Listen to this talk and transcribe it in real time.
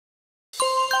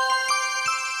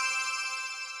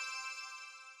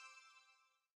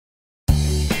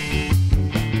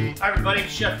Hi everybody,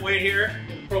 Chef Wade here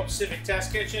in the Pro Pacific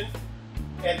Test Kitchen.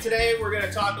 And today we're going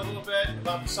to talk a little bit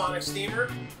about the Sonic Steamer.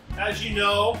 As you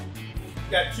know, you've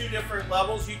got two different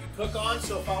levels you can cook on.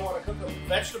 So if I want to cook a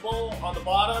vegetable on the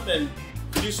bottom and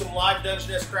do some live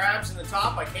Dungeness crabs in the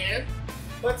top, I can.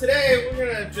 But today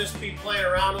we're going to just be playing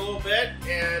around a little bit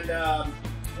and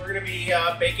we're going to be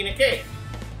baking a cake.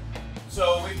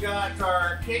 So we've got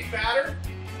our cake batter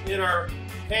in our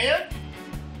pan.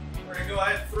 We're going to go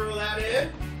ahead and throw that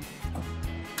in.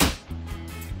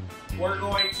 We're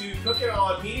going to cook it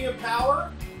on medium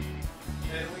power,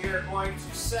 and we are going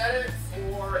to set it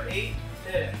for 8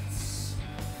 minutes.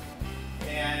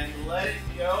 And let it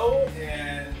go,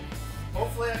 and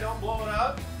hopefully I don't blow it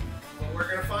up, but we're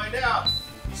going to find out.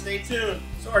 Stay tuned.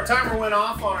 So our timer went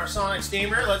off on our Sonic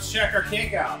Steamer. Let's check our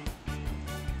cake out.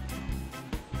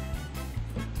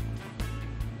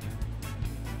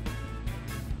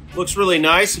 Looks really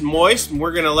nice and moist, and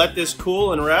we're going to let this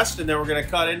cool and rest, and then we're going to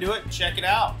cut into it and check it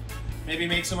out. Maybe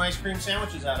make some ice cream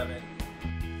sandwiches out of it.